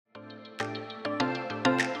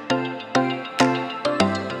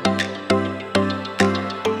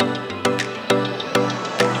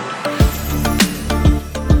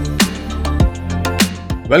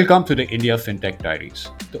Welcome to the India FinTech Diaries,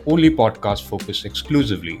 the only podcast focused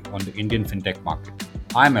exclusively on the Indian FinTech market.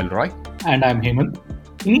 I'm Elroy. And I'm Hemant.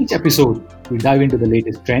 In each episode, we dive into the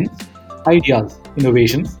latest trends, ideas,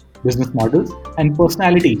 innovations, business models, and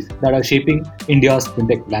personalities that are shaping India's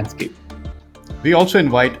FinTech landscape. We also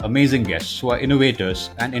invite amazing guests who are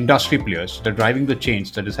innovators and industry players that are driving the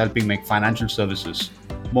change that is helping make financial services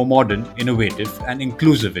more modern, innovative, and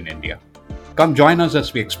inclusive in India. Come join us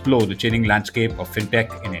as we explore the changing landscape of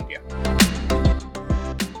FinTech in India.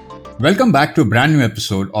 Welcome back to a brand new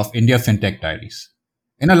episode of India FinTech Diaries.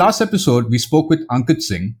 In our last episode, we spoke with Ankit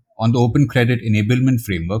Singh on the Open Credit Enablement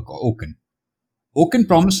Framework, or OCEN. OCEN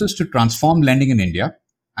promises to transform lending in India,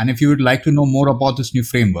 and if you would like to know more about this new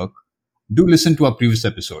framework, do listen to our previous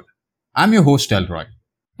episode. I'm your host, Elroy.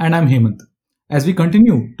 And I'm Hemant. As we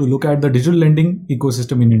continue to look at the digital lending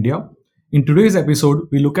ecosystem in India, in today's episode,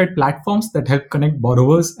 we look at platforms that help connect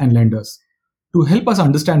borrowers and lenders. To help us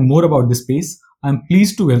understand more about this space, I'm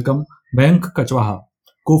pleased to welcome Mayank Kachhwaha,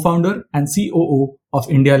 co-founder and COO of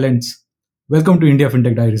IndiaLends. Welcome to India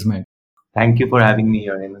FinTech Diaries, Mayank. Thank you for having me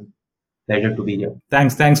here, Hemant. Pleasure to be here.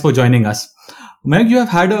 Thanks for joining us. Mayank, you have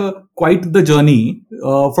had quite the journey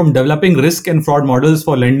from developing risk and fraud models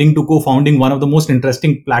for lending to co-founding one of the most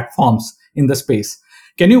interesting platforms in the space.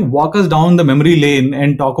 Can you walk us down the memory lane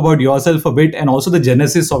and talk about yourself a bit and also the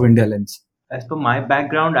genesis of IndiaLends? As per my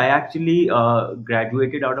background, I actually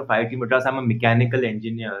graduated out of IIT Madras. I'm a mechanical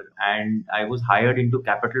engineer and I was hired into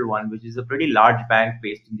Capital One, which is a pretty large bank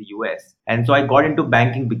based in the US. And so I got into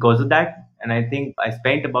banking because of that. And I think I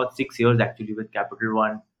spent about 6 years actually with Capital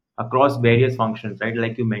One across various functions, right?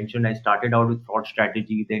 Like you mentioned, I started out with fraud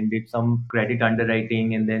strategy, then did some credit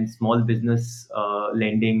underwriting and then small business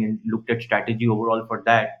lending and looked at strategy overall for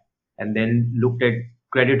that. And then looked at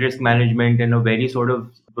credit risk management and a very sort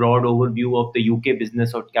of broad overview of the UK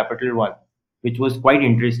business of Capital One, which was quite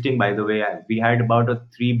interesting, by the way. We had about a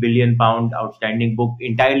 £3 billion outstanding book,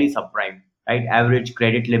 entirely subprime, right? Average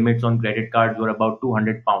credit limits on credit cards were about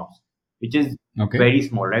 £200, which is very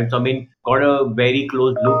small, right? So, I mean, got a very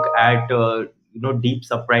close look at, deep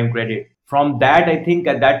subprime credit. From that, I think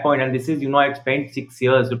at that point, and this is, I'd spent 6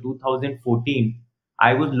 years, so 2014,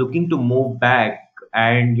 I was looking to move back.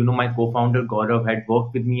 And, my co-founder Gaurav had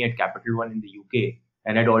worked with me at Capital One in the UK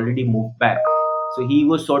and had already moved back. So he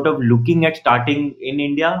was sort of looking at starting in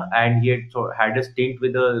India, and he had a stint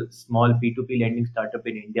with a small P2P lending startup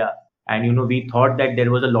in India. And, we thought that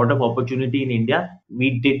there was a lot of opportunity in India.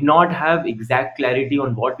 We did not have exact clarity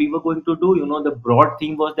on what we were going to do. The broad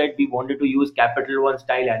theme was that we wanted to use Capital One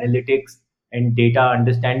style analytics and data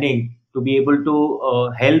understanding to be able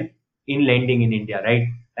to help in lending in India, right?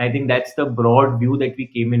 I think that's the broad view that we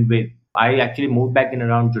came in with. I actually moved back in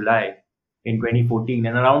around July in 2014.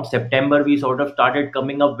 And around September, we sort of started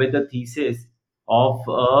coming up with a thesis of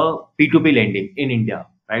P2P lending in India,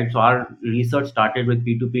 right? So our research started with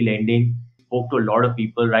P2P lending, spoke to a lot of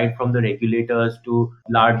people, right from the regulators to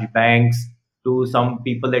large banks to some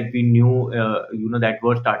people that we knew, that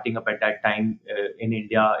were starting up at that time in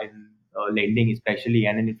India in lending especially,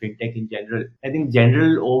 and in fintech in general. I think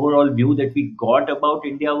general overall view that we got about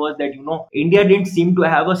India was that, India didn't seem to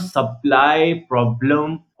have a supply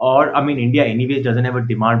problem, or India anyways doesn't have a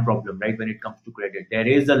demand problem, right? When it comes to credit, there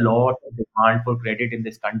is a lot of demand for credit in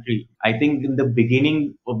this country. I think in the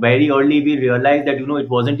beginning, very early, we realized that, it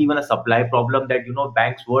wasn't even a supply problem, that,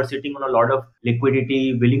 banks were sitting on a lot of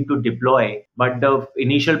liquidity willing to deploy. But the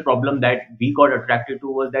initial problem that we got attracted to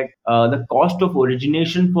was that the cost of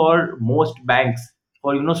origination for most banks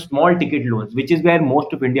for small ticket loans, which is where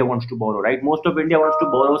most of India wants to borrow, right? Most of India wants to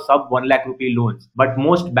borrow sub 1 lakh rupee loans, but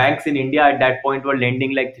most banks in India at that point were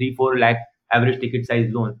lending like 3-4 lakh average ticket size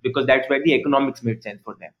loans, because that's where the economics made sense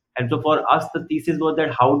for them. And so for us, the thesis was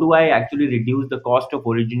that how do I actually reduce the cost of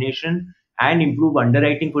origination and improve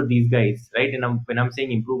underwriting for these guys, right? And when I'm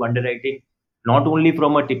saying improve underwriting, not only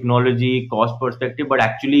from a technology cost perspective, but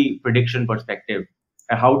actually prediction perspective.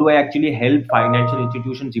 And how do I actually help financial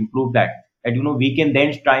institutions improve that? And, we can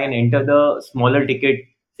then try and enter the smaller ticket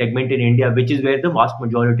segment in India, which is where the vast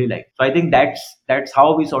majority lies. So I think that's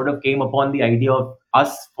how we sort of came upon the idea of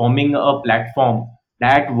us forming a platform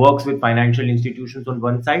that works with financial institutions on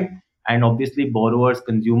one side and obviously borrowers,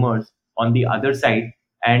 consumers on the other side,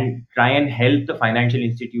 and try and help the financial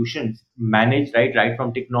institutions manage, right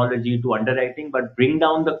from technology to underwriting, but bring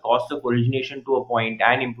down the cost of origination to a point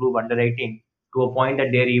and improve underwriting to a point that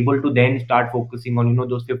they're able to then start focusing on,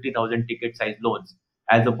 those 50,000 ticket size loans,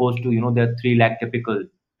 as opposed to, the 3 lakh typical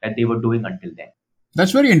that they were doing until then.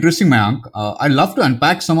 That's very interesting, Mayank. I'd love to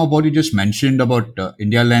unpack some of what you just mentioned about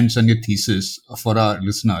IndiaLends and your thesis for our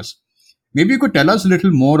listeners. Maybe you could tell us a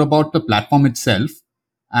little more about the platform itself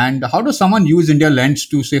And how does someone use IndiaLends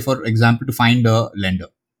to, say, for example, to find a lender?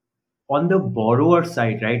 On the borrower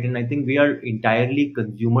side, right? And I think we are entirely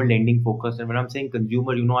consumer lending focused. And when I'm saying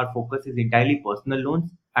consumer, our focus is entirely personal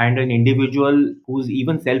loans, and an individual who's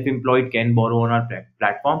even self-employed can borrow on our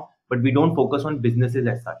platform, but we don't focus on businesses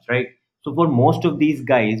as such, right? So for most of these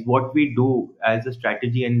guys, what we do as a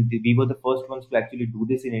strategy, and we were the first ones to actually do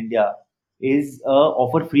this in India, is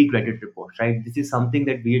offer free credit reports, right? This is something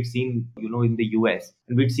that we had seen, in the US,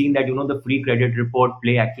 and we'd seen that, the free credit report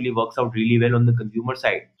play actually works out really well on the consumer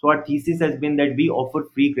side. So our thesis has been that we offer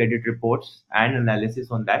free credit reports and analysis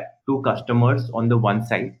on that to customers on the one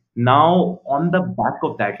side. Now, on the back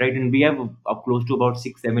of that, right, and we have close to about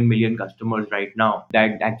 6-7 million customers right now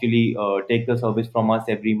that actually take the service from us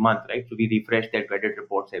every month, right? So we refresh their credit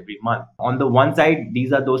reports every month. On the one side,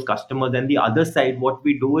 these are those customers, and the other side, what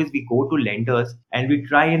we do is we go to lenders and we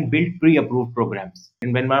try and build pre-approved programs.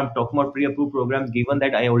 And when I'm talking about pre-approved programs, given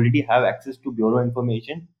that I already have access to bureau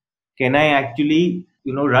information, can I actually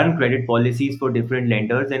run credit policies for different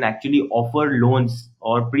lenders and actually offer loans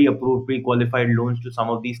or pre-approved, pre-qualified loans to some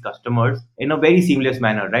of these customers in a very seamless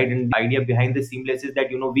manner, right? And the idea behind the seamless is that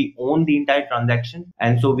we own the entire transaction,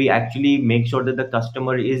 and so we actually make sure that the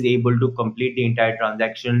customer is able to complete the entire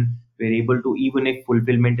transaction. We're able to, even if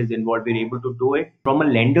fulfillment is involved, we're able to do it. From a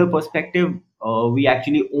lender perspective, we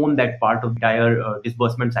actually own that part of the entire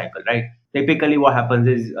disbursement cycle, right? Typically, what happens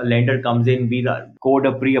is a lender comes in, we code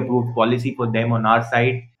a pre-approved policy for them on our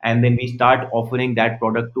side, and then we start offering that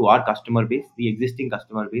product to our customer base, the existing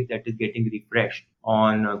customer base that is getting refreshed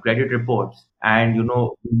on credit reports. And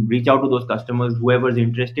reach out to those customers, whoever's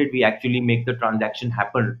interested. We actually make the transaction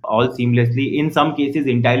happen all seamlessly. In some cases,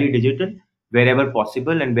 entirely digital, wherever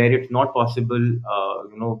possible, and where it's not possible,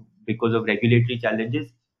 because of regulatory challenges,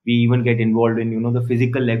 we even get involved in the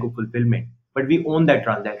physical leg of fulfillment, but we own that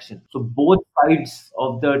transaction. So both sides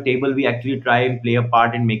of the table, we actually try and play a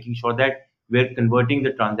part in making sure that we're converting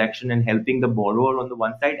the transaction and helping the borrower on the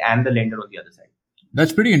one side and the lender on the other side.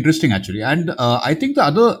 That's pretty interesting, actually. And I think the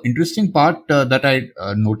other interesting part that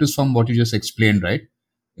I noticed from what you just explained, right,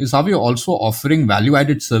 is how you're also offering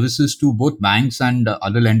value-added services to both banks and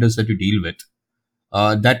other lenders that you deal with.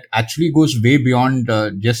 That actually goes way beyond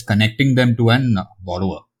just connecting them to an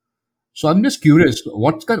borrower. So I'm just curious,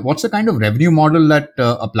 what's the kind of revenue model that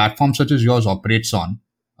a platform such as yours operates on?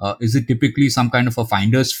 Is it typically some kind of a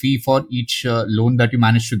finder's fee for each loan that you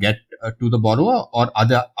manage to get to the borrower, or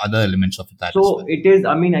other elements of that? So it is,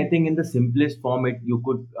 I think in the simplest form, you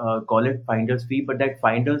could call it finder's fee, but that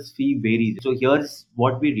finder's fee varies. So here's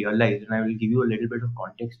what we realized, and I will give you a little bit of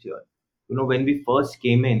context here. When we first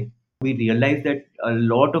came in, we realized that a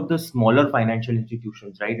lot of the smaller financial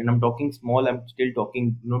institutions, right? And I'm talking small, I'm still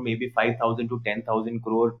talking, maybe 5,000 to 10,000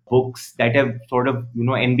 crore books that have sort of,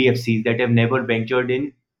 NBFCs that have never ventured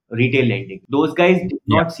in retail lending. Those guys did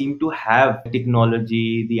not seem to have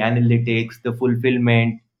technology, the analytics, the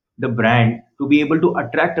fulfillment, the brand to be able to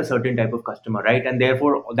attract a certain type of customer, right? And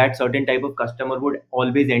therefore, that certain type of customer would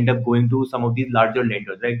always end up going to some of these larger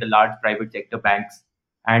lenders, right? The large private sector banks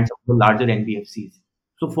and some of the larger NBFCs.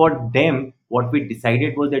 So for them, what we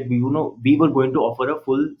decided was that we were going to offer a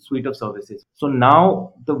full suite of services. So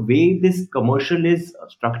now the way this commercial is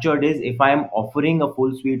structured is, if I am offering a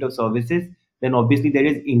full suite of services, then obviously there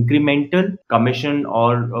is incremental commission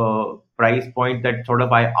or price point that sort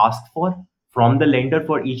of I ask for from the lender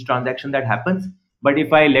for each transaction that happens. But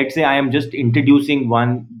if let's say I am just introducing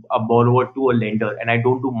a borrower to a lender and I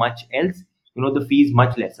don't do much else, the fee is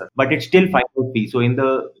much lesser, but it's still final fee. So in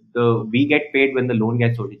the we get paid when the loan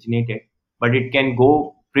gets originated, but it can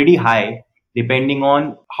go pretty high depending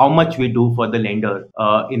on how much we do for the lender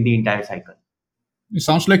in the entire cycle. It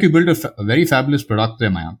sounds like you built a very fabulous product there,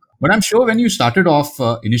 Mayank. But I'm sure when you started off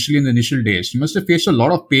initially in the initial days, you must have faced a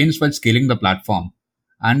lot of pains while scaling the platform.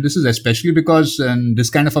 And this is especially because in this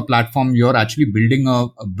kind of a platform, you're actually building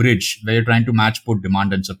a bridge where you're trying to match both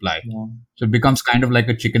demand and supply. Yeah. So it becomes kind of like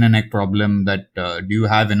a chicken and egg problem that do you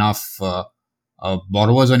have enough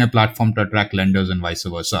borrowers on your platform to attract lenders and vice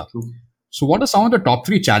versa? True. So what are some of the top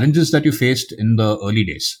 3 challenges that you faced in the early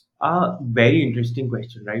days? Very interesting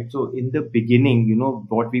question, right? So in the beginning,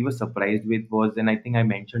 what we were surprised with was, and I think I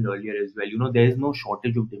mentioned earlier as well, there is no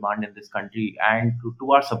shortage of demand in this country. And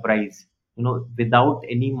to our surprise, without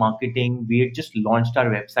any marketing, we had just launched our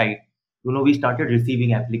website. We started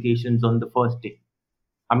receiving applications on the first day.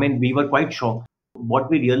 We were quite shocked. What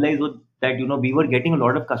we realized was that, we were getting a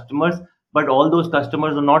lot of customers, but all those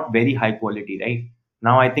customers are not very high quality, right?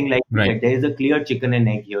 Now, I think there is a clear chicken and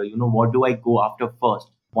egg here. What do I go after first?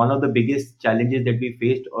 One of the biggest challenges that we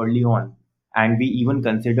faced early on, and we even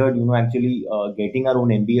considered, actually getting our own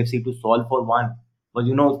NBFC to solve for one,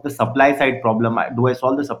 was, the supply side problem. Do I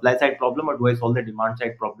solve the supply side problem or do I solve the demand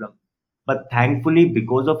side problem? But thankfully,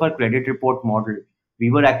 because of our credit report model,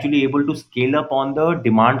 we were actually able to scale up on the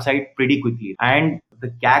demand side pretty quickly. And the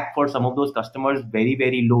CAC for some of those customers very,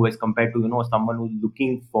 very low as compared to, someone who's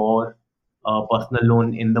looking for a personal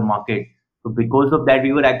loan in the market. So because of that,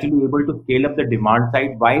 we were actually able to scale up the demand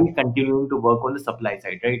side while continuing to work on the supply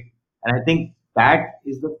side, right? And I think that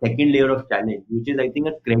is the second layer of challenge, which is I think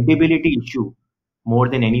a credibility issue more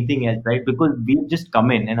than anything else, right? Because we've just come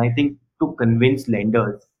in and I think to convince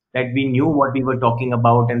lenders that we knew what we were talking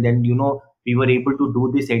about, and then we were able to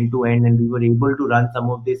do this end to end, and we were able to run some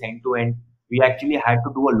of this end to end. We actually had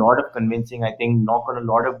to do a lot of convincing, I think, knock on a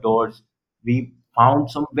lot of doors. We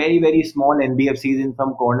found some very, very small NBFCs in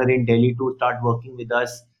some corner in Delhi to start working with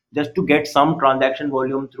us just to get some transaction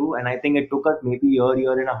volume through. And I think it took us maybe year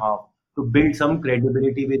and a half to build some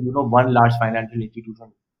credibility with, one large financial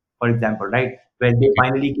institution, for example, right? Where they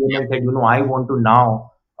finally came and said, I want to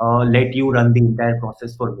now let you run the entire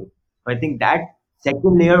process for me. So I think that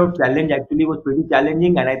second layer of challenge actually was pretty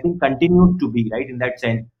challenging, and I think continues to be, right, in that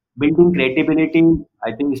sense. Building credibility,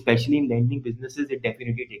 I think, especially in lending businesses, it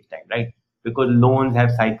definitely takes time, right? Because loans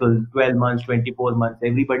have cycles, 12 months, 24 months.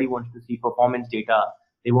 Everybody wants to see performance data.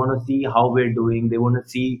 They want to see how we're doing. They want to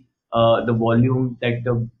see the volume that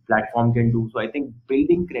the platform can do. So I think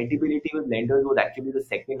building credibility with lenders was actually the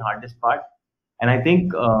second hardest part. And I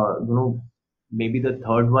think, maybe the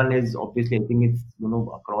third one is obviously, I think it's,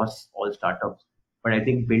 across all startups. But I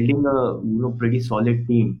think building a, pretty solid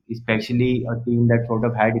team, especially a team that sort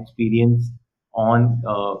of had experience on,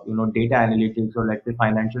 data analytics or let's say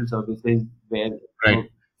financial services where, Right.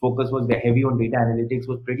 focus was heavy on data analytics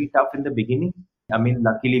was pretty tough in the beginning. I mean,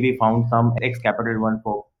 luckily we found some ex Capital One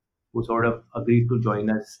folk who sort of agreed to join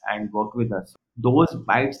us and work with us. Those,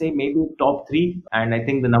 I'd say, maybe top three. And I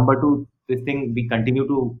think the number two, this thing we continue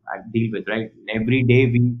to deal with, right? Every day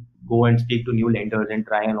we go and speak to new lenders and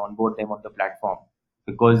try and onboard them on the platform.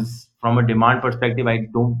 Because from a demand perspective, we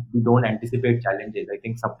don't anticipate challenges. I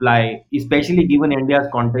think supply, especially given India's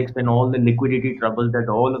context and all the liquidity troubles that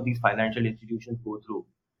all of these financial institutions go through,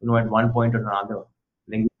 at one point or another.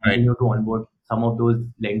 Then we Right. continue to onboard some of those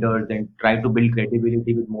lenders and try to build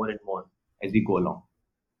credibility with more and more as we go along.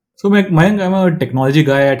 So, Mayank, I'm a technology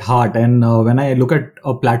guy at heart, and when I look at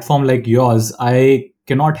a platform like yours, I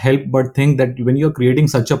cannot help but think that when you're creating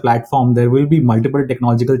such a platform, there will be multiple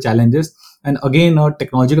technological challenges. And again, a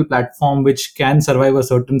technological platform which can survive a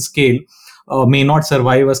certain scale may not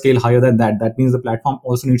survive a scale higher than that. That means the platform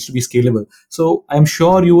also needs to be scalable. So, I'm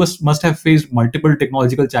sure you must have faced multiple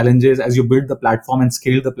technological challenges as you build the platform and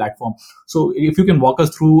scale the platform. So, if you can walk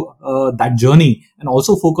us through that journey and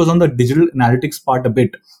also focus on the digital analytics part a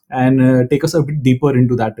bit and take us a bit deeper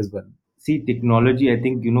into that as well. See, technology, I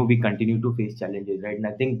think, we continue to face challenges, right? And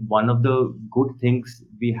I think one of the good things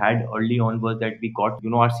we had early on was that we got,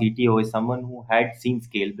 our CTO is someone who had seen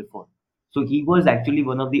scale before. So he was actually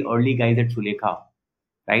one of the early guys at Sulekha,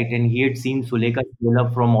 right? And he had seen Sulekha scale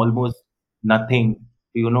up from almost nothing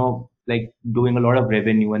to, like doing a lot of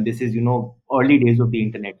revenue. And this is, early days of the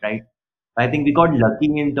internet, right? I think we got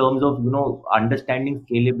lucky in terms of, understanding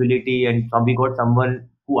scalability, and we got someone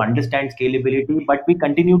who understands scalability, but we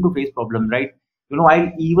continue to face problems, right? I'll tell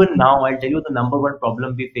you the number one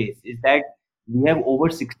problem we face is that we have over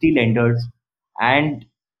 60 lenders, and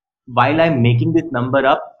while I'm making this number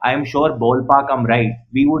up, I'm sure ballpark I'm right.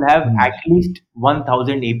 We would have at least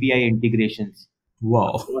 1,000 API integrations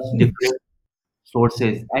Wow. across different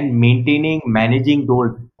sources, and managing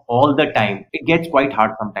those all the time, it gets quite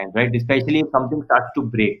hard sometimes, right? Especially if something starts to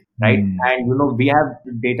break, right? And we have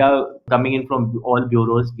data coming in from all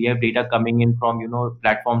bureaus. We have data coming in from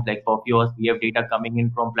platforms like Perfios. We have data coming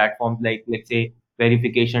in from platforms like, let's say,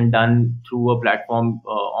 verification done through a platform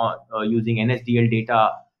using NSDL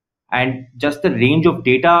data. And just the range of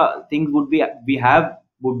data things we have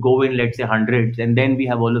would go in, let's say, hundreds. And then we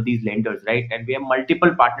have all of these lenders, right? And we have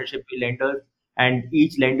multiple partnership with lenders, and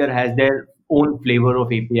each lender has their own flavor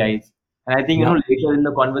of APIs. And I think, Yeah. later in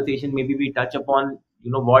the conversation, maybe we touch upon,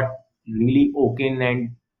 what really Okin and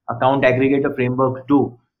account aggregator frameworks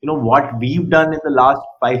do. What we've done in the last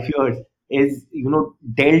 5 years is,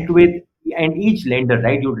 dealt with, and each lender,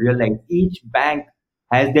 right? You'd realize each bank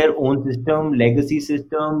has their own system, legacy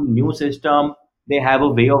system, new system. They have a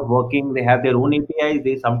way of working. They have their own APIs.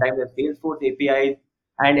 They sometimes have Salesforce APIs,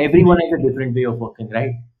 and everyone has a different way of working,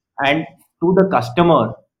 right? And to the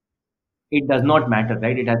customer, it does not matter,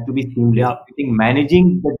 right? It has to be seamless. Yeah. I think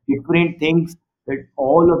managing the different things That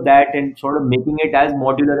all of that and sort of making it as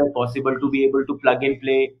modular as possible to be able to plug and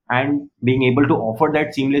play and being able to offer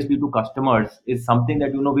that seamlessly to customers is something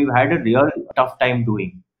that we've had a real tough time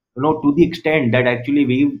doing. To the extent that actually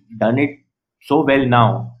we've done it so well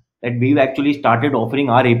now that we've actually started offering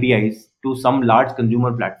our APIs to some large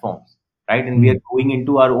consumer platforms, right? And we are going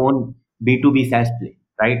into our own B2B SaaS play,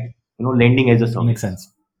 right? Lending as a service. Makes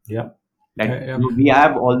sense. Yeah. That Yeah. we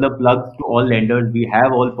have all the plugs to all lenders, we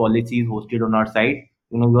have all policies hosted on our site.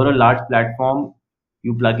 You're a large platform,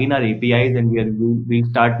 you plug in our APIs, and we'll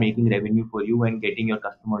start making revenue for you and getting your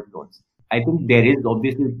customers loans. I think there is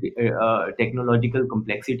obviously technological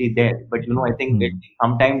complexity there, but I think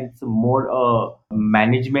sometimes it's more a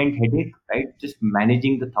management headache, right? Just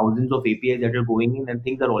managing the thousands of APIs that are going in, and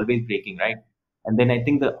things are always breaking, right? And then I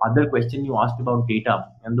think the other question you asked about data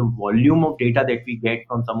and the volume of data that we get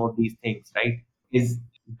from some of these things, right, is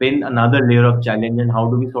been another layer of challenge. And how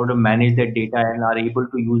do we sort of manage that data and are able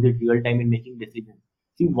to use it real time in making decisions?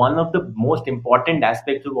 See, one of the most important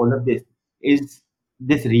aspects of all of this is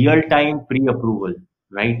this real time pre approval,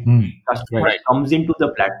 right? Customer Right. comes into the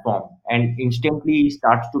platform and instantly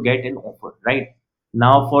starts to get an offer, right?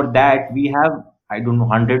 Now, for that, we have, I don't know,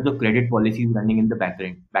 hundreds of credit policies running in the back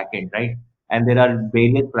end, right? And there are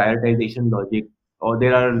various prioritization logic, or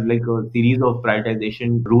there are like a series of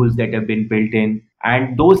prioritization rules that have been built in,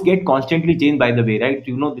 and those get constantly changed, by the way, right?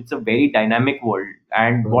 It's a very dynamic world,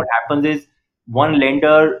 and what happens is one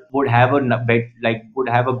lender would have would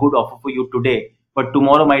have a good offer for you today, but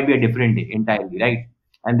tomorrow might be a different day entirely, right?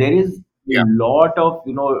 And there is a lot of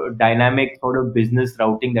dynamic sort of business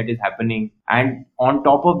routing that is happening. And on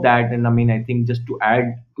top of that, and I mean, I think just to add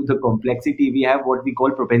to the complexity, we have what we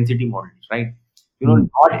call propensity models, right?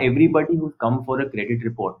 Not everybody who's come for a credit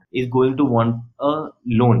report is going to want a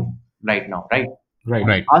loan right now, right?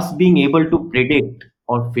 Right. Us being able to predict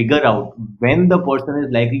or figure out when the person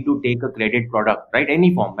is likely to take a credit product, right?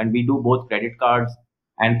 Any form, and we do both credit cards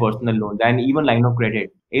and personal loans and even line of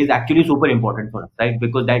credit, is actually super important for us, right?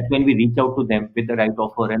 Because that's when we reach out to them with the right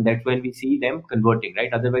offer, and that's when we see them converting,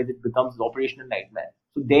 right? Otherwise, it becomes operational nightmare.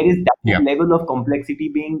 So there is that level of complexity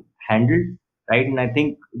being handled, right? And I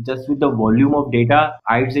think just with the volume of data,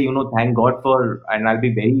 I'd say, thank God for, and I'll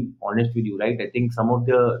be very honest with you, right? I think some of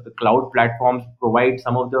the cloud platforms provide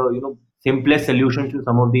some of the, simplest solutions to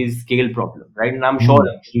some of these scale problems, right? And I'm sure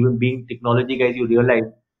even being technology guys, you realize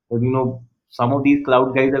that, some of these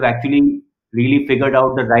cloud guys have actually really figured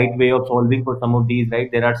out the right way of solving for some of these, right?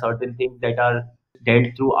 There are certain things that are dealt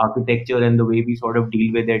through architecture and the way we sort of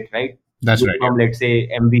deal with it, right? That's right. From, let's say,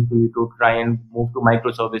 MVC to try and move to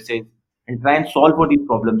microservices and try and solve for these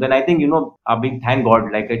problems. And I think, I mean, thank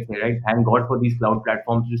God, like I say, right? Thank God for these cloud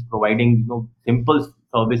platforms just providing, simple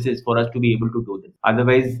services for us to be able to do this.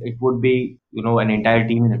 Otherwise, it would be, an entire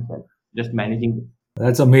team in itself, just managing this.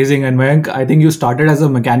 That's amazing. And Mayank, I think you started as a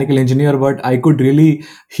mechanical engineer, but I could really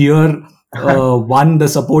hear the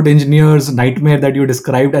support engineer's nightmare that you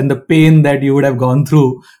described and the pain that you would have gone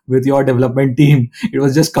through with your development team. It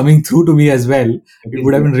was just coming through to me as well. It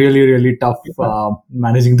would have been really, really tough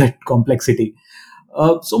managing that complexity.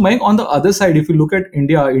 So, Mayank, on the other side, if you look at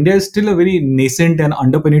India, India is still a very nascent and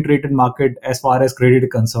underpenetrated market as far as credit is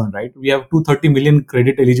concerned, right? We have 230 million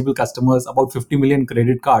credit eligible customers, about 50 million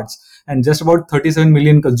credit cards, and just about 37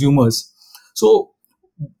 million consumers. So,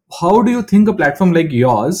 how do you think a platform like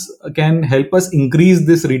yours can help us increase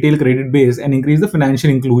this retail credit base and increase the financial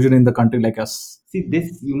inclusion in the country like us? See,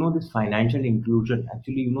 this financial inclusion,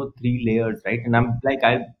 actually, three layers, right? And I'm like,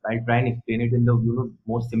 I'll try and explain it in the,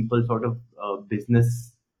 most simple sort of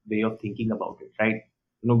business way of thinking about it, right?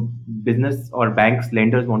 Business or banks,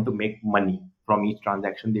 lenders want to make money from each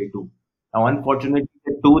transaction they do. Now, unfortunately,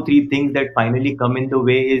 the two, three things that finally come in the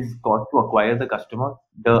way is cost to acquire the customer,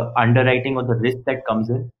 the underwriting or the risk that comes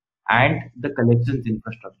in, and the collections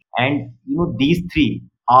infrastructure. And, these three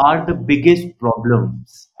are the biggest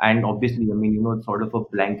problems. And obviously, I mean, it's sort of a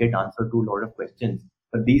blanket answer to a lot of questions.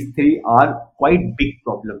 But these three are quite big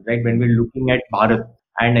problems, right? When we're looking at Bharat.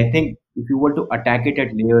 And I think if you were to attack it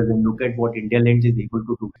at layers and look at what IndiaLends is able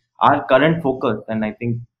to do, our current focus, and I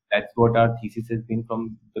think that's what our thesis has been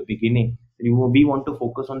from the beginning. We want to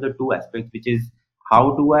focus on the two aspects, which is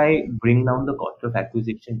how do I bring down the cost of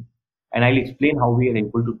acquisition? And I'll explain how we are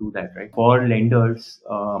able to do that, right? For lenders,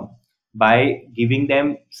 by giving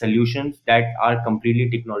them solutions that are completely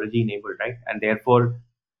technology enabled, right? And therefore,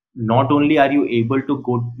 not only are you able to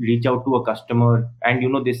go reach out to a customer, and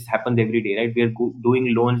this happens every day, right? We are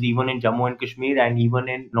doing loans even in Jammu and Kashmir and even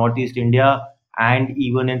in Northeast India and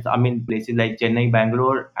even in, I mean, places like Chennai,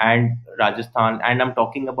 Bangalore and Rajasthan. And I'm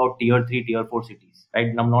talking about tier 3, tier 4 cities, right?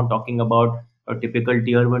 And I'm not talking about a typical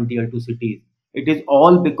tier 1, tier 2 cities. It is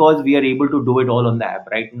all because we are able to do it all on the app,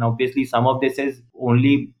 right? And obviously, some of this has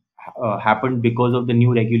only happened because of the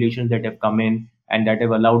new regulations that have come in and that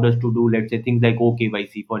have allowed us to do, let's say, things like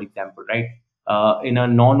OKYC, for example, right? In a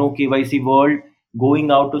non-OKYC world,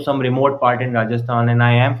 going out to some remote part in Rajasthan, and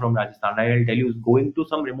I am from Rajasthan, right? I'll tell you, going to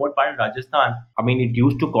some remote part in Rajasthan, I mean, it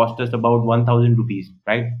used to cost us about 1,000 rupees,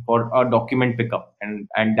 right, for a document pickup,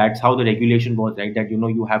 and that's how the regulation was, right? That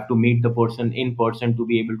you have to meet the person in person to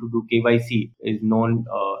be able to do KYC, is known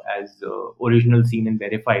as original, seen, and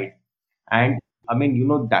verified. And I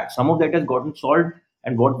mean, that some of that has gotten solved,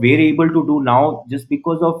 and what we're able to do now, just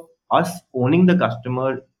because of us owning the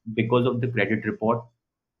customer, because of the credit report,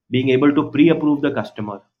 being able to pre-approve the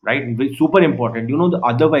customer, right? Which is super important.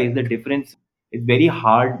 Otherwise the difference is very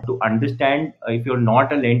hard to understand if you're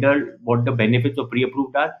not a lender, what the benefits of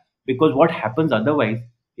pre-approved are. Because what happens otherwise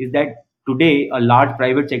is that today a large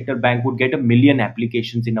private sector bank would get 1 million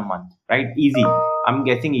applications in a month, right? Easy. I'm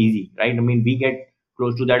guessing easy, right? I mean, we get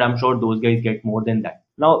close to that. I'm sure those guys get more than that.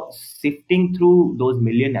 Now, sifting through those 1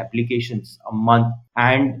 million applications a month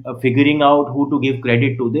and figuring out who to give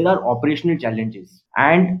credit to, there are operational challenges,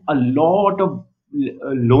 and a lot of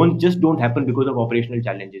loans just don't happen because of operational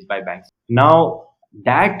challenges by banks. Now,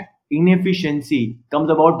 that inefficiency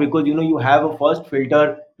comes about because you have a first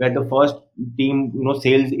filter where the first team,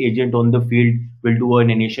 sales agent on the field will do an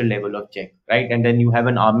initial level of check, right? And then you have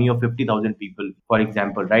an army of 50,000 people, for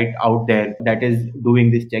example, right, out there that is doing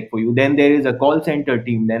this check for you. Then there is a call center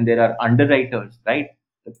team, then there are underwriters, right?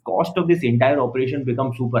 The cost of this entire operation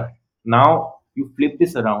becomes super high. Now you flip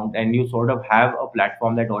this around and you sort of have a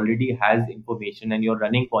platform that already has information and you're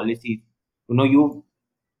running policies. You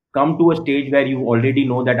come to a stage where you already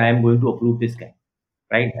know that I am going to approve this guy,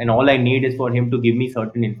 right? And all I need is for him to give me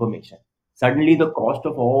certain information. Suddenly, the cost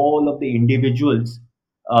of all of the individuals,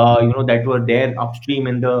 that were there upstream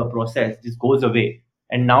in the process, just goes away,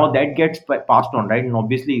 and now that gets passed on, right? And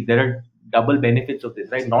obviously, there are double benefits of this,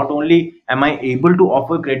 right? Not only am I able to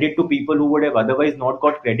offer credit to people who would have otherwise not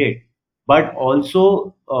got credit, but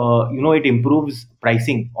also, it improves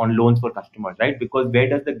pricing on loans for customers, right? Because where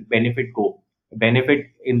does the benefit go? Benefit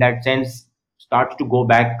in that sense starts to go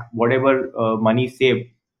back, whatever money saved,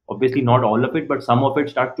 obviously not all of it, but some of it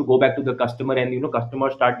starts to go back to the customer, and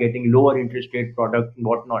customers start getting lower interest rate product and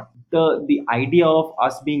whatnot. The idea of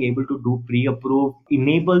us being able to do pre-approve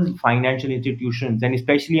enables financial institutions, and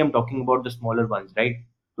especially I'm talking about the smaller ones, right?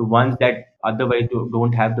 The ones that otherwise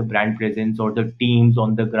don't have the brand presence or the teams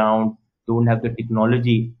on the ground, don't have the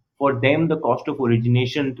technology. For them, the cost of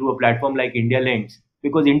origination through a platform like IndiaLends,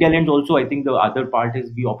 because IndiaLends also, I think the other part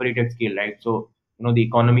is we operate at scale, right? So, the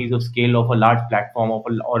economies of scale of a large platform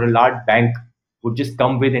or a large bank would just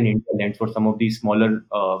come with an IndiaLends for some of these smaller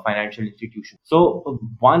financial institutions. So,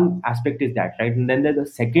 one aspect is that, right? And then there's a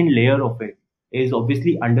second layer of it is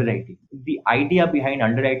obviously underwriting. The idea behind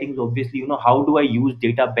underwriting is obviously, how do I use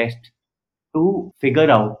data best to figure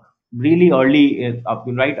out really early,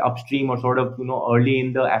 right upstream, or sort of early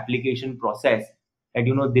in the application process,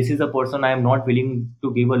 that this is a person I am not willing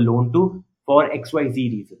to give a loan to for XYZ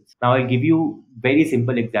reasons. Now I'll give you very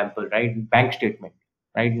simple example, right? Bank statement,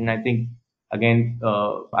 right? And I think again,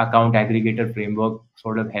 account aggregator framework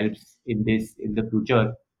sort of helps in this in the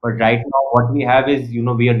future. But right now, what we have is,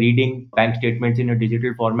 we are reading bank statements in a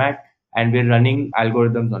digital format and we're running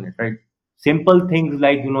algorithms on it, right? Simple things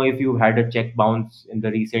like, if you had a check bounce in the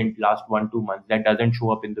recent last 1 2 months, that doesn't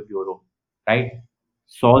show up in the bureau, right?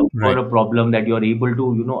 Solve for Right. a problem that you're able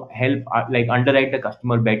to, help, like underwrite the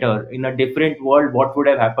customer better. In a different world, what would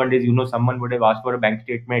have happened is, someone would have asked for a bank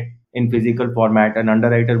statement in physical format. An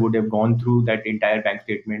underwriter would have gone through that entire bank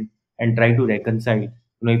statement and try to reconcile,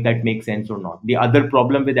 if that makes sense or not. The other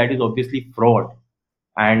problem with that is obviously fraud,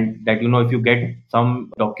 and that, if you get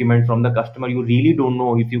some document from the customer, you really don't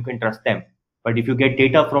know if you can trust them. But if you get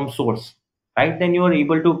data from source, right, then you are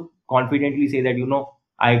able to confidently say that,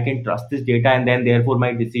 I can trust this data, and then therefore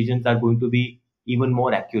my decisions are going to be even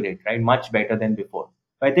more accurate, right, much better than before.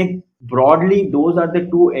 So I think broadly those are the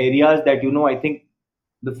two areas that, I think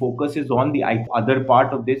the focus is on. The other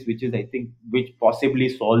part of this, which is, I think, which possibly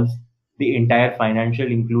solves the entire financial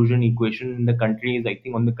inclusion equation in the country, is, I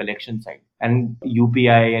think, on the collection side. And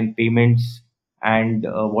UPI and payments and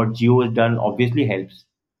what Geo has done obviously helps,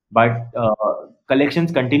 but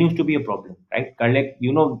collections continues to be a problem, right?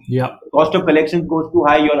 Yeah. Cost of collections goes too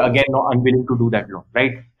high, you're again not unwilling to do that loan,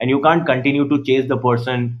 right? And you can't continue to chase the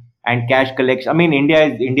person. And cash collection, I mean,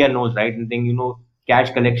 India knows, right? And then,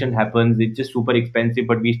 cash collection happens, it's just super expensive,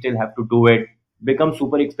 but we still have to do it. Becomes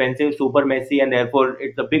super expensive, super messy, and therefore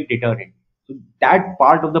it's a big deterrent. So that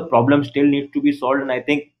part of the problem still needs to be solved. And I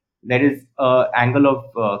think there is a angle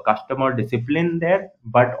of customer discipline there,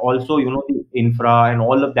 but also the infra and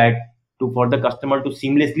all of that to for the customer to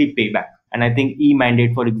seamlessly pay back. And I think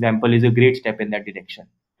e-mandate, for example, is a great step in that direction.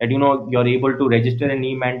 That you're able to register an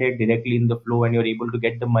e-mandate directly in the flow, and you're able to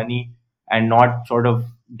get the money and not sort of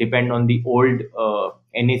depend on the old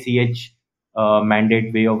NACH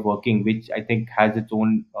mandate way of working, which I think has its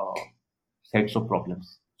own sets of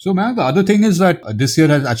problems. So, man, the other thing is that this year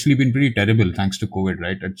has actually been pretty terrible thanks to COVID,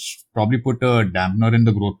 right? It's probably put a dampener in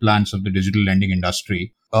the growth plans of the digital lending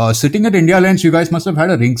industry. Sitting at India Lens, you guys must have had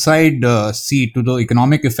a ringside seat to the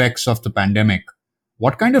economic effects of the pandemic.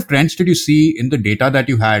 What kind of trends did you see in the data that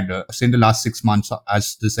you had, say, in the last 6 months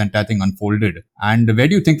as this entire thing unfolded? And where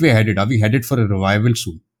do you think we're headed? Are we headed for a revival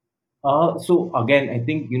soon? So again, I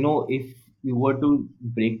think if you were to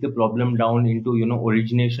break the problem down into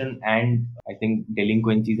origination and I think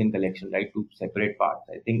delinquencies and collection, right, two separate parts.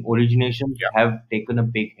 I think originations Yeah. have taken a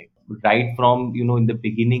big hit. Right from in the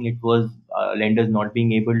beginning, it was lenders not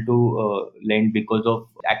being able to lend because of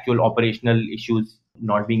actual operational issues,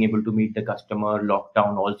 not being able to meet the customer,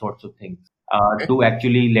 lockdown, all sorts of things. Okay. To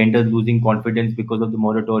actually lenders losing confidence because of the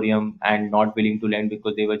moratorium and not willing to lend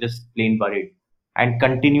because they were just plain worried and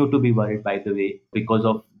continue to be worried, by the way, because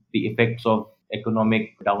of the effects of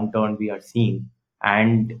economic downturn we are seeing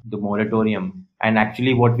and the moratorium. And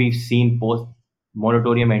actually, what we've seen post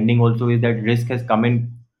moratorium ending also is that risk has come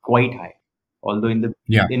in quite high. Although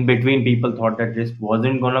Yeah. in between, people thought that risk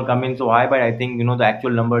wasn't going to come in so high, but I think the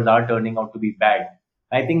actual numbers are turning out to be bad.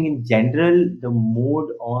 I think in general, the mood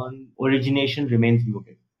on origination remains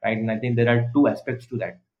muted, right? And I think there are two aspects to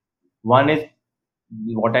that. One is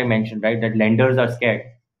what I mentioned, right? That lenders are scared.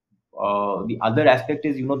 The other aspect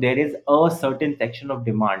is, there is a certain section of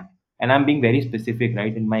demand, and I'm being very specific,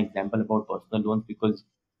 right, in my example about personal loans because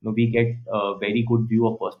we get a very good view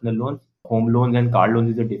of personal loans. Home loans and car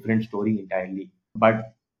loans is a different story entirely.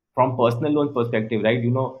 But from personal loan perspective, right,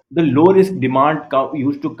 the low risk demand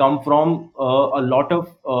used to come from a lot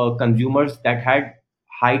of consumers that had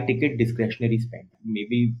high ticket discretionary spend.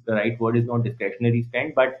 Maybe the right word is not discretionary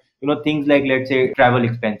spend, but things like, let's say, travel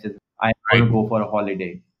expenses. I want Right. to go for a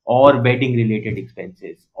holiday, or wedding related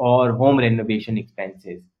expenses, or home renovation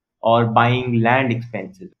expenses, or buying land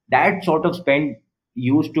expenses. That sort of spend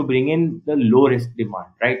used to bring in the low risk demand.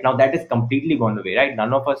 Right now, that is completely gone away. Right,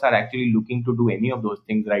 none of us are actually looking to do any of those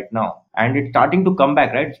things right now, and it's starting to come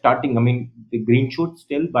back. Right, starting. I mean, the green shoots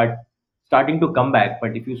still, but starting to come back.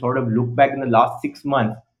 But if you sort of look back in the last 6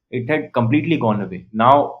 months, it had completely gone away.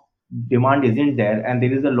 Now demand isn't there, and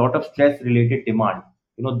there is a lot of stress related demand.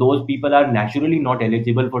 Those people are naturally not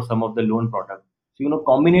eligible for some of the loan products. So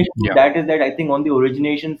combination of Yeah. that is that I think on the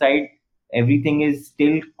origination side, everything is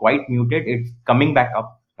still quite muted. It's coming back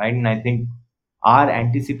up, right? And I think our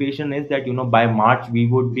anticipation is that by March we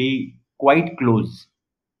would be quite close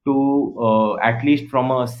to at least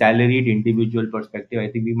from a salaried individual perspective.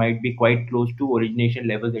 I think we might be quite close to origination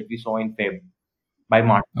levels that we saw in Feb by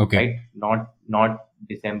March, Okay. right? Not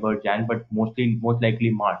December, Jan, but most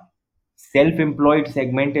likely March. Self-employed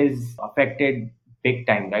segment is affected big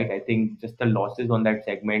time, right? I think just the losses on that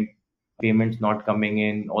segment, payments not coming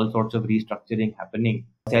in, all sorts of restructuring happening.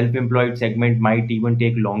 Self-employed segment might even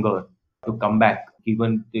take longer to come back,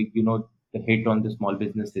 given the hit on the small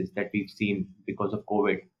businesses that we've seen because of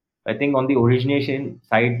COVID. I think on the origination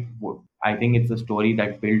side, I think it's a story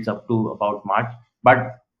that builds up to about March.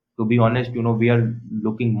 But to be honest, we are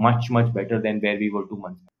looking much better than where we were 2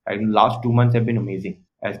 months. Right? The last 2 months have been amazing.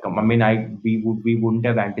 I mean, we wouldn't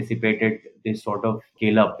have anticipated this sort of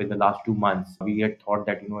scale up in the last 2 months. We had thought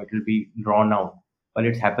that it will be drawn out, but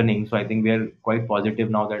it's happening. So I think we are quite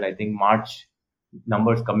positive now that I think March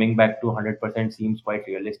numbers coming back to 100% seems quite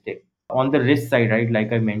realistic. On the risk side, right,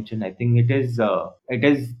 like I mentioned, I think it is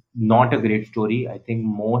not a great story. I think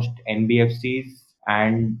most NBFCs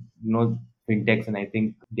and fintechs, and I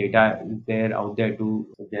think data is there out there to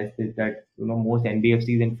suggest is that most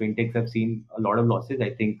NBFCs and fintechs have seen a lot of losses. I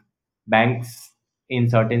think banks in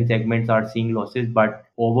certain segments are seeing losses, but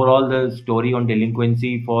overall the story on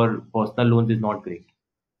delinquency for personal loans is not great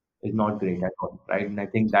at all, right? And I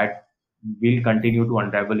think that will continue to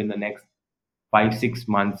unravel in the next 5 6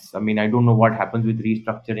 months. I mean, I don't know what happens with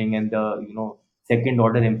restructuring and the second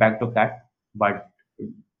order impact of that, but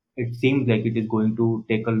it seems like it is going to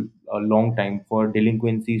take a long time for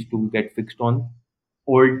delinquencies to get fixed on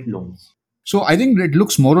old loans. So I think it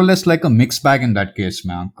looks more or less like a mixed bag in that case,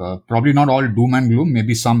 Mayank. Probably not all doom and gloom.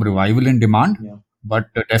 Maybe some revival in demand, Yeah. but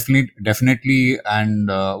definitely, and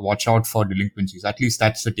watch out for delinquencies. At least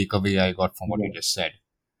that's the takeaway I got from what you Yeah. just said.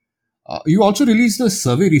 You also released a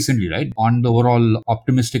survey recently, right, on the overall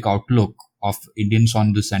optimistic outlook of Indians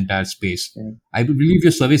on this entire space. Yeah. I believe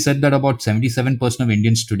your survey said that about 77% of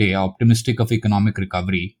Indians today are optimistic of economic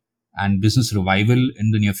recovery and business revival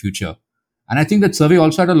in the near future. And I think that survey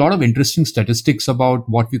also had a lot of interesting statistics about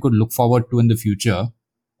what we could look forward to in the future.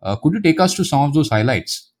 Could you take us to some of those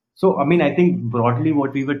highlights? So, I mean, I think broadly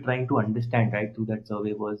what we were trying to understand right through that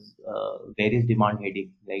survey was where is demand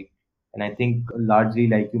heading, right? And I think largely,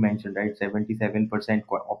 like you mentioned, right, 77%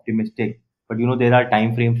 optimistic. But there are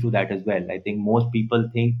time frames to that as well. I think most people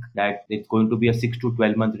think that it's going to be a 6 to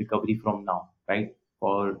 12 month recovery from now, right,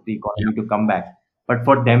 for the economy to come back. But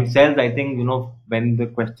for themselves, I think when the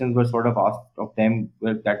questions were sort of asked of them,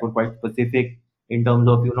 that were quite specific in terms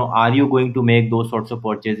of are you going to make those sorts of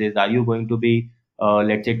purchases? Are you going to be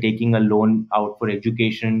let's say taking a loan out for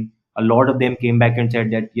education? A lot of them came back and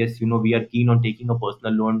said that yes, we are keen on taking a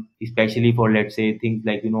personal loan, especially for, let's say, things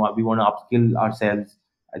like we want to upskill ourselves.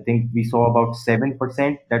 I think we saw about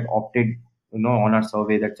 7% that opted on our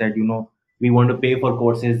survey that said we want to pay for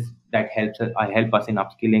courses that help us in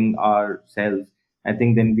upskilling ourselves. I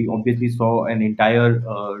think then we obviously saw an entire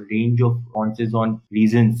range of responses on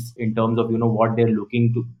reasons in terms of what they're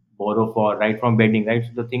looking to borrow for, right from wedding, right?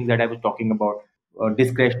 So the things that I was talking about,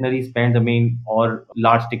 discretionary spend, I mean, or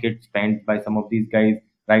large ticket spend by some of these guys,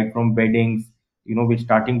 right from weddings. We're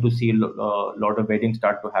starting to see a lot of weddings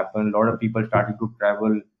start to happen. A lot of people starting to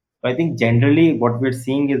travel. So I think generally what we're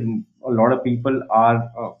seeing is a lot of people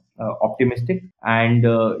are optimistic, and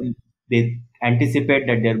they anticipate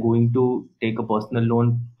that they're going to take a personal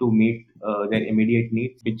loan to meet their immediate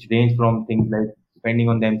needs, which range from things like spending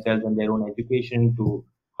on themselves and their own education to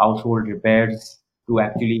household repairs to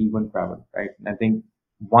actually even travel, right? And I think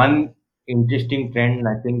one interesting trend,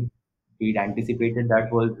 I think we'd anticipated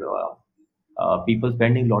that was people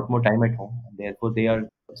spending a lot more time at home, and therefore they are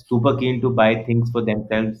super keen to buy things for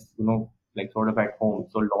themselves, like sort of at home.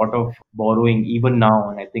 So a lot of borrowing even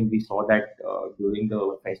now, and I think we saw that during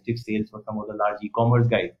the festive sales for some of the large e-commerce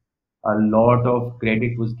guys. A lot of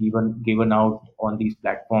credit was given out on these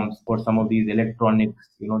platforms for some of these electronics,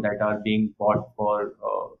 that are being bought for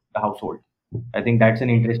the household. I think that's an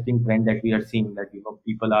interesting trend that we are seeing, that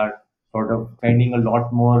people are sort of spending a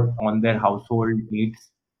lot more on their household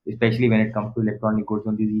needs, especially when it comes to electronic goods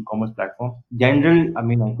on these e-commerce platforms. General, I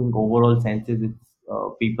mean, I think overall senses, it's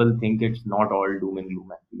people think it's not all doom and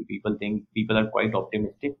gloom. Actually, people are quite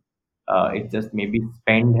optimistic. It's just maybe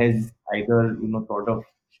spend has either sort of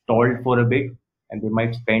stalled for a bit, and they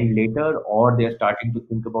might spend later, or they are starting to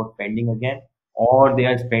think about spending again, or they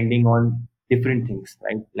are spending on different things,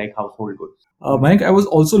 right, like household goods. Mayank, I was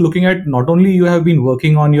also looking at not only you have been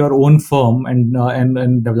working on your own firm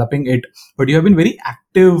and developing it, but you have been very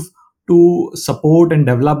active to support and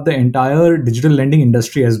develop the entire digital lending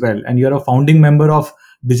industry as well. And you're a founding member of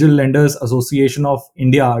Digital Lenders Association of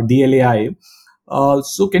India, DLAI.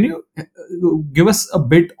 So can you give us a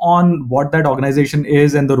bit on what that organization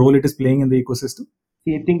is and the role it is playing in the ecosystem?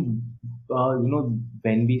 See, I think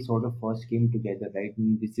when we sort of first came together, right?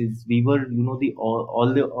 And we were the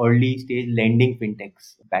all the early stage lending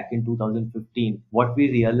fintechs back in 2015. What we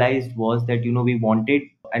realized was that we wanted,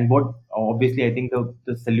 and what obviously I think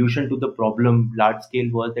the solution to the problem large scale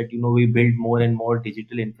was that we build more and more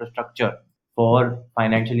digital infrastructure for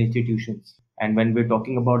financial institutions. And when we're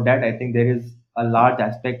talking about that, I think there is a large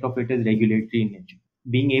aspect of it is regulatory in nature.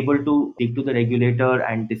 Being able to speak to the regulator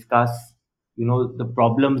and discuss the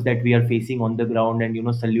problems that we are facing on the ground,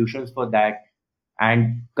 and solutions for that,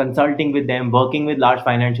 and consulting with them, working with large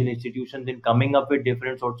financial institutions and coming up with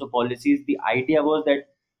different sorts of policies. The idea was that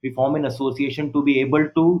we form an association to be able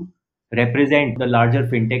to represent the larger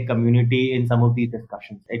fintech community in some of these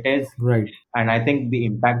discussions. It is Right. And I think the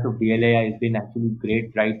impact of DLAI has been actually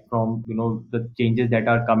great, right from the changes that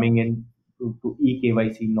are coming in to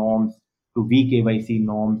eKYC norms, to vKYC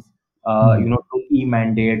norms, to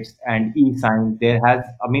e-mandates and e-signs. There has,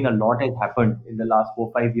 I mean, a lot has happened in the last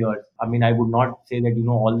 4 5 years. I mean, I would not say that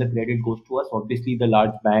all the credit goes to us. Obviously, the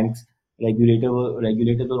large banks, regulators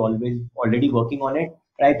were always already working on it.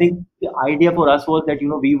 But I think the idea for us was that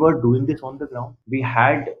we were doing this on the ground. We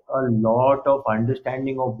had a lot of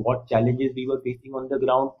understanding of what challenges we were facing on the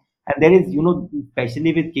ground. And there is,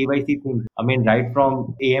 especially with KYC things, I mean, right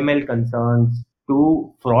from AML concerns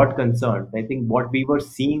to fraud concerns, I think what we were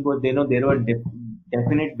seeing was, there were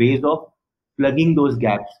definite ways of plugging those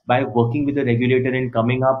gaps by working with the regulator and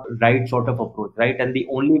coming up right sort of approach, right? And the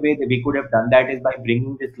only way that we could have done that is by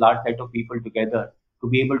bringing this large set of people together to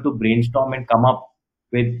be able to brainstorm and come up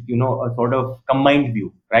with a sort of combined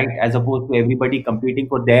view, right, as opposed to everybody competing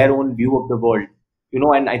for their own view of the world.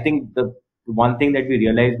 And I think the one thing that we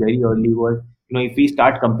realized very early was, if we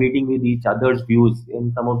start competing with each other's views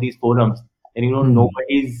in some of these forums, and Hmm.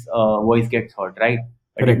 nobody's voice gets heard, right?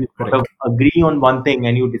 But if you Correct, sort correct. of agree on one thing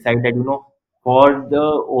and you decide that for the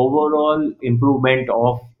overall improvement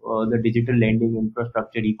of the digital lending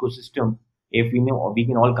infrastructure ecosystem, if we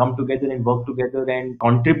can all come together and work together and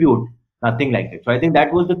contribute, nothing like it. So I think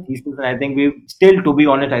that was the thesis, and I think we've still, to be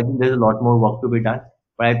honest, I think there's a lot more work to be done,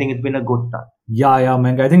 but I think it's been a good start. Yeah,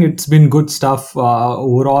 Mank. I think it's been good stuff.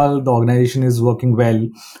 Overall, the organization is working well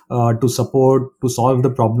to support, to solve the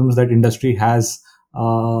problems that industry has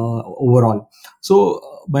overall. So,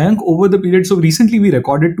 Mayank, over the period, so recently we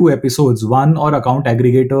recorded two episodes, one on account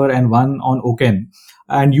aggregator and one on Oken.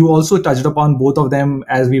 And you also touched upon both of them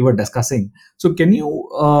as we were discussing. So, can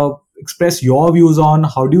you express your views on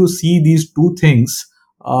how do you see these two things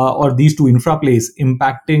or these two infra plays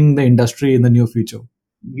impacting the industry in the near future?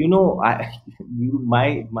 I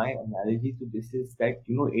my analogy to this is that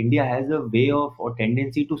India has a way of or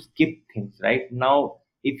tendency to skip things. Right now,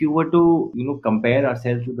 if you were to compare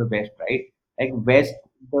ourselves to the West, right? Like West,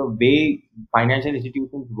 the way financial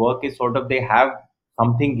institutions work is sort of they have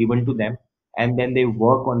something given to them, and then they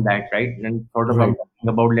work on that, right? And sort of I'm Right. talking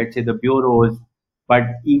about, let's say, the bureaus, but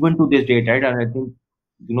even to this date, right? And I think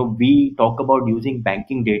we talk about using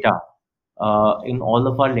banking data in all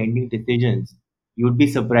of our lending decisions. You'd be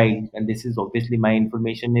surprised, and this is obviously my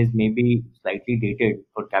information is maybe slightly dated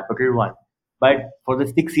for Capital One, but for the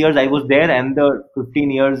 6 years I was there and the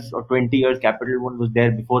 15 years or 20 years Capital One was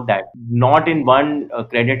there before that, not in one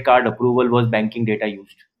credit card approval was banking data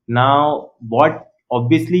used. Now, what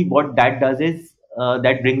that does is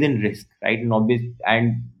that brings in risk, right?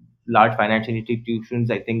 And large financial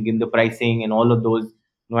institutions, I think, in the pricing and all of those,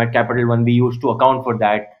 at Capital One, we used to account for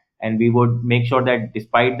that, and we would make sure that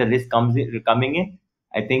despite the risk coming in,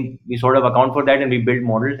 I think we sort of account for that and we build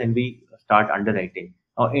models and we start underwriting.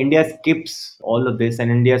 Now, India skips all of this,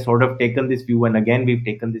 and India sort of taken this view, and again we've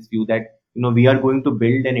taken this view that we are going to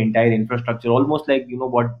build an entire infrastructure, almost like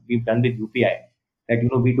what we've done with UPI.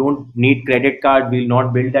 That we don't need credit card, we'll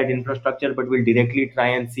not build that infrastructure, but we'll directly try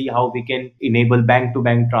and see how we can enable bank to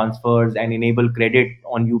bank transfers and enable credit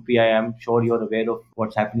on UPI. I'm sure you're aware of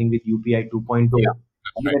what's happening with UPI 2.0. Yeah, I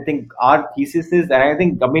that's mean, right. I think our thesis is, and I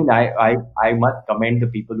think, I mean, I must commend the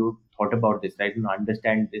people who thought about this, right?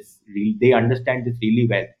 Understand this, they understand this really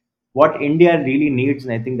well. What India really needs,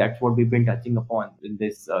 and I think that's what we've been touching upon in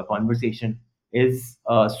this conversation, is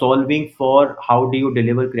solving for how do you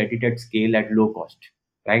deliver credit at scale at low cost,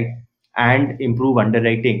 right? And improve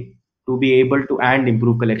underwriting to be able to, and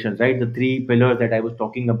improve collections, right? The three pillars that I was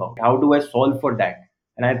talking about. How do I solve for that?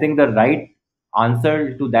 And I think the right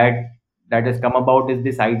answer to that has come about is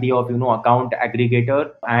this idea of account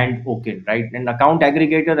aggregator and Oken, right? And account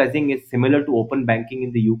aggregator, I think, is similar to open banking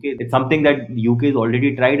in the UK. It's something that UK has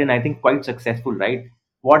already tried, and I think quite successful, right?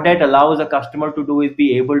 What that allows a customer to do is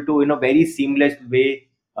be able to, in a very seamless way,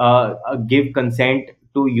 give consent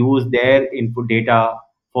to use their input data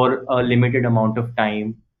for a limited amount of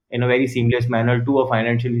time in a very seamless manner to a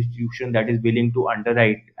financial institution that is willing to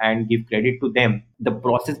underwrite and give credit to them. The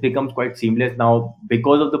process becomes quite seamless now.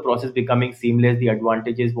 Because of the process becoming seamless, the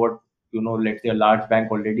advantage is what let's say a large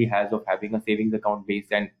bank already has of having a savings account base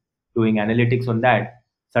and doing analytics on that,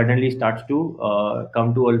 suddenly starts to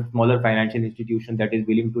come to a smaller financial institution that is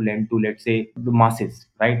willing to lend to, let's say, the masses,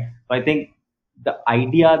 right? So I think the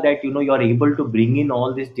idea that you're able to bring in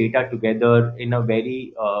all this data together in a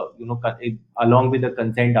very along with the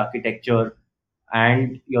consent architecture,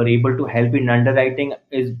 and you're able to help in underwriting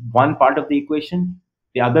is one part of the equation.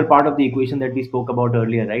 The other part of the equation that we spoke about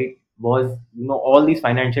earlier, right, was all these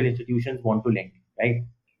financial institutions want to lend, right?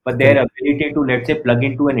 But their Correct. ability to, let's say, plug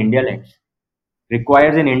into an India lens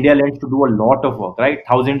requires an India lens to do a lot of work, right?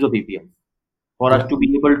 Thousands of APMs for us Yeah. to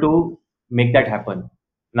be able to make that happen.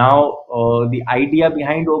 Now, the idea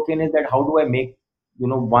behind Oken is that how do I make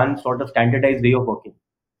one sort of standardized way of working,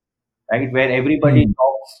 right, where everybody Hmm.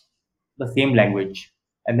 talks the same language,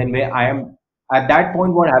 and then where I am at that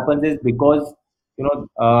point, what happens is, because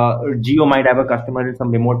Geo might have a customer in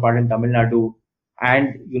some remote part in Tamil Nadu,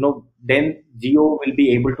 and then Geo will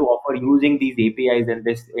be able to offer using these APIs and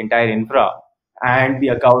this entire infra and the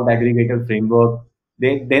account aggregator framework.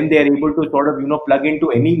 Then they are able to sort of plug into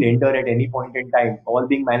any lender at any point in time, all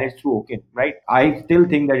being managed through Oken, right? I still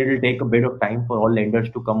think that it will take a bit of time for all lenders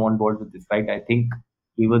to come on board with this, right? I think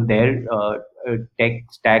even their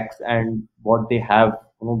tech stacks and what they have,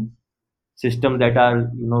 systems that are,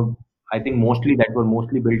 I think mostly that were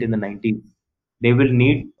mostly built in the 90s. They will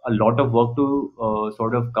need a lot of work to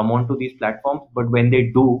sort of come onto these platforms. But when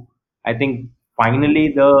they do, I think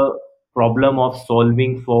finally the problem of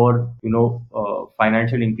solving for,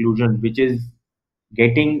 financial inclusion, which is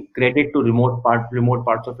getting credit to remote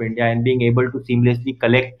parts of India and being able to seamlessly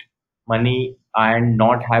collect money and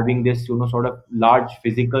not having this sort of large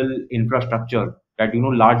physical infrastructure that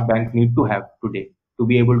large banks need to have today to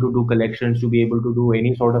be able to do collections, to be able to do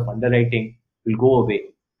any sort of underwriting will go away.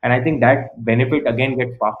 And I think that benefit again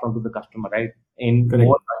gets passed on to the customer, right? In Correct.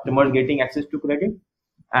 more customers getting access to credit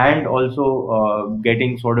and also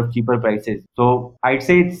getting sort of cheaper prices. So I'd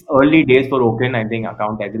say it's early days for Oken. I think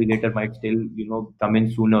account aggregator might still, come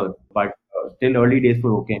in sooner, but still early days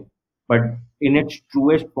for Oken. But in its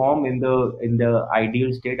truest form, in the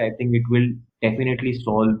ideal state, I think it will definitely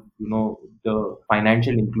solve, the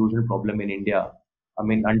financial inclusion problem in India. I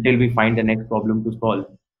mean, until we find the next problem to solve.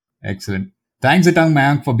 Excellent. Thanks, Itang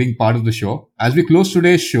Mayank, for being part of the show. As we close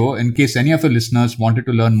today's show, in case any of our listeners wanted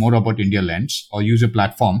to learn more about IndiaLends or use your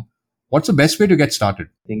platform, what's the best way to get started?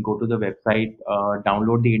 I think go to the website,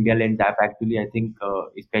 download the IndiaLends app. Actually, I think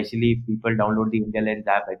especially if people download the IndiaLends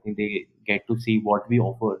app, I think they get to see what we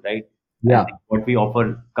offer, right? Yeah. I think what we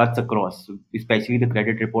offer cuts across, especially the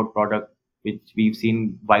credit report product, which we've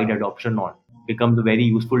seen wide adoption on, becomes a very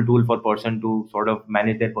useful tool for person to sort of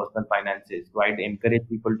manage their personal finances. So I'd encourage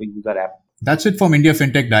people to use our app. That's it from India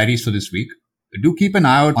FinTech Diaries for this week. Do keep an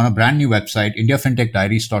eye out on a brand new website,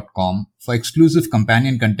 indiafintechdiaries.com, for exclusive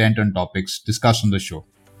companion content and topics discussed on the show.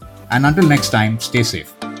 And until next time, stay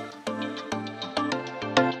safe.